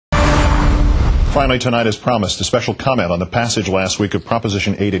Finally, tonight, as promised, a special comment on the passage last week of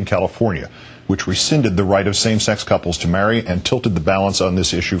Proposition 8 in California, which rescinded the right of same-sex couples to marry and tilted the balance on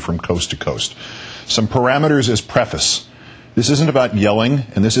this issue from coast to coast. Some parameters as preface. This isn't about yelling,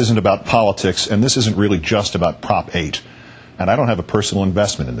 and this isn't about politics, and this isn't really just about Prop 8. And I don't have a personal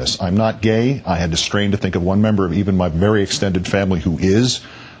investment in this. I'm not gay. I had to strain to think of one member of even my very extended family who is.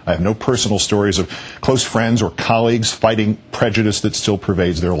 I have no personal stories of close friends or colleagues fighting prejudice that still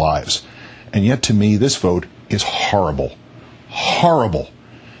pervades their lives. And yet, to me, this vote is horrible. Horrible.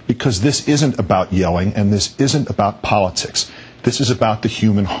 Because this isn't about yelling, and this isn't about politics. This is about the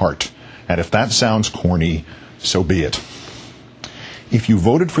human heart. And if that sounds corny, so be it. If you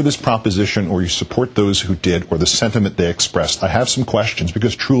voted for this proposition, or you support those who did, or the sentiment they expressed, I have some questions,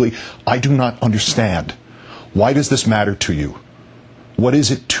 because truly, I do not understand. Why does this matter to you? What is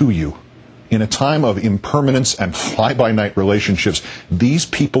it to you? In a time of impermanence and fly-by-night relationships, these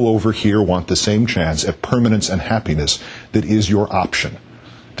people over here want the same chance at permanence and happiness that is your option.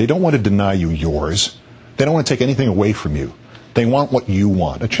 They don't want to deny you yours. They don't want to take anything away from you. They want what you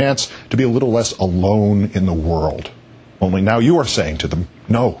want, a chance to be a little less alone in the world. Only now you are saying to them,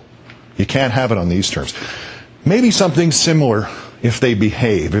 no, you can't have it on these terms. Maybe something similar if they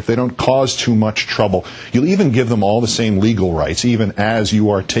behave, if they don't cause too much trouble. You'll even give them all the same legal rights, even as you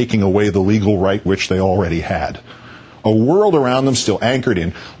are taking away the legal right which they already had. A world around them still anchored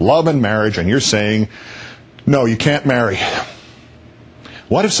in love and marriage, and you're saying, no, you can't marry.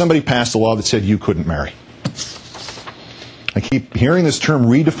 What if somebody passed a law that said you couldn't marry? I keep hearing this term,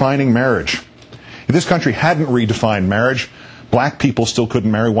 redefining marriage. If this country hadn't redefined marriage, black people still couldn't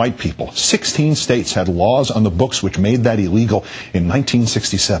marry white people. 16 states had laws on the books which made that illegal in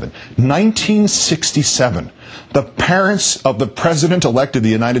 1967. 1967. The parents of the president-elect of the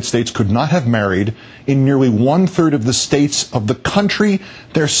United States could not have married in nearly one-third of the states of the country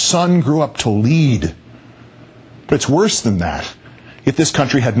their son grew up to lead. But it's worse than that. If this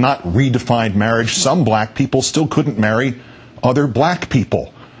country had not redefined marriage, some black people still couldn't marry other black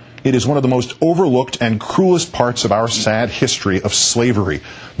people. It is one of the most overlooked and cruelest parts of our sad history of slavery.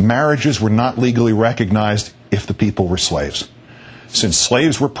 Marriages were not legally recognized if the people were slaves. Since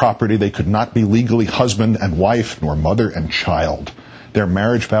slaves were property, they could not be legally husband and wife, nor mother and child. Their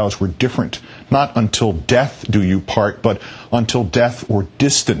marriage vows were different. Not until death do you part, but until death or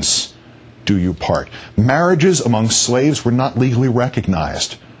distance do you part. Marriages among slaves were not legally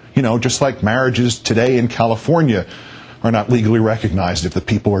recognized. You know, just like marriages today in California are not legally recognized if the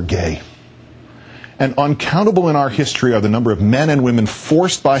people are gay. And uncountable in our history are the number of men and women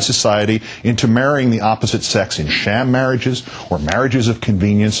forced by society into marrying the opposite sex in sham marriages, or marriages of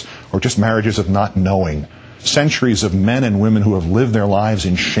convenience, or just marriages of not knowing. Centuries of men and women who have lived their lives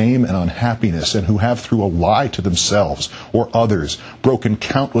in shame and unhappiness, and who have, through a lie to themselves or others, broken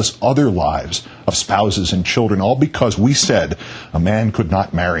countless other lives of spouses and children, all because we said a man could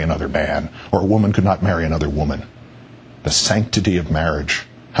not marry another man, or a woman could not marry another woman. The sanctity of marriage.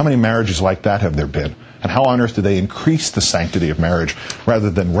 How many marriages like that have there been? And how on earth do they increase the sanctity of marriage rather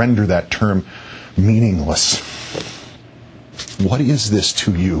than render that term meaningless? What is this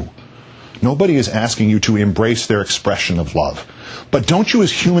to you? Nobody is asking you to embrace their expression of love. But don't you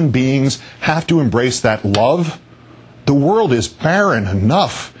as human beings have to embrace that love? The world is barren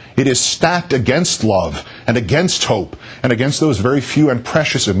enough. It is stacked against love and against hope and against those very few and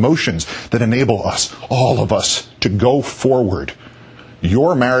precious emotions that enable us, all of us, to go forward.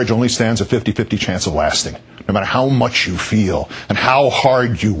 Your marriage only stands a 50-50 chance of lasting, no matter how much you feel and how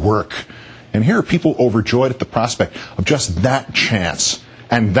hard you work. And here are people overjoyed at the prospect of just that chance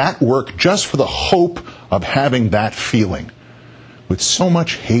and that work just for the hope of having that feeling. With so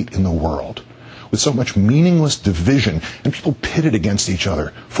much hate in the world, with so much meaningless division, and people pitted against each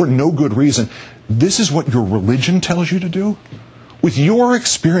other for no good reason, this is what your religion tells you to do? With your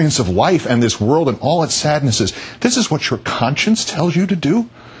experience of life and this world and all its sadnesses, this is what your conscience tells you to do?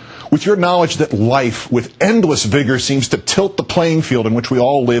 With your knowledge that life, with endless vigor, seems to tilt the playing field in which we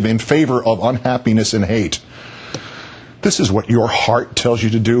all live in favor of unhappiness and hate, this is what your heart tells you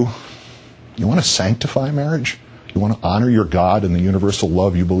to do? You want to sanctify marriage? You want to honor your God and the universal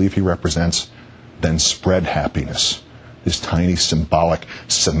love you believe He represents? Then spread happiness, this tiny symbolic,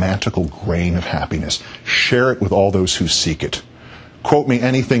 semantical grain of happiness. Share it with all those who seek it. Quote me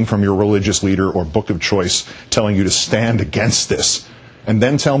anything from your religious leader or book of choice telling you to stand against this, and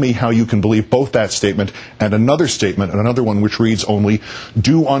then tell me how you can believe both that statement and another statement, and another one which reads only,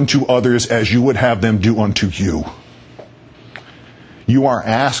 do unto others as you would have them do unto you. You are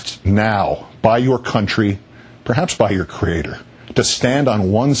asked now by your country, perhaps by your Creator, to stand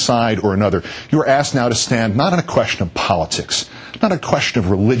on one side or another. You are asked now to stand not on a question of politics, not a question of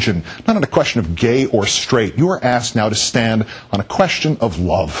religion, not on a question of gay or straight. You are asked now to stand on a question of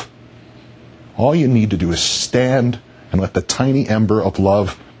love. All you need to do is stand and let the tiny ember of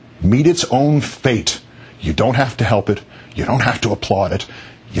love meet its own fate. You don't have to help it. You don't have to applaud it.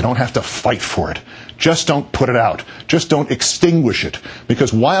 You don't have to fight for it. Just don't put it out. Just don't extinguish it.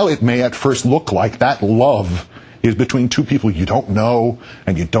 Because while it may at first look like that love is between two people you don't know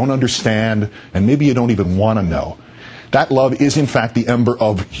and you don't understand and maybe you don't even want to know, that love is in fact the ember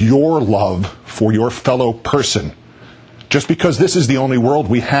of your love for your fellow person. Just because this is the only world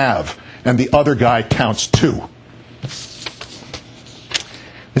we have and the other guy counts too.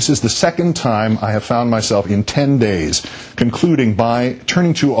 This is the second time I have found myself in 10 days concluding by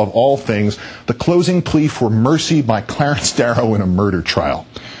turning to, of all things, the closing plea for mercy by Clarence Darrow in a murder trial.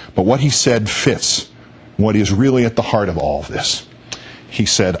 But what he said fits what is really at the heart of all of this. He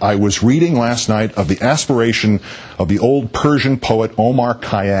said, I was reading last night of the aspiration of the old Persian poet Omar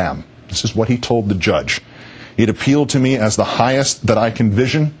Khayyam. This is what he told the judge. It appealed to me as the highest that I can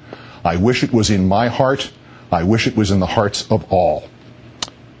vision. I wish it was in my heart. I wish it was in the hearts of all.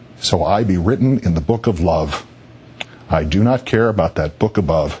 So I be written in the book of love. I do not care about that book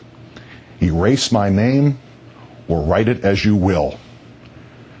above. Erase my name or write it as you will.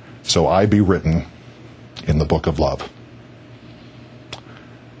 So I be written in the book of love.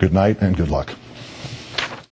 Good night and good luck.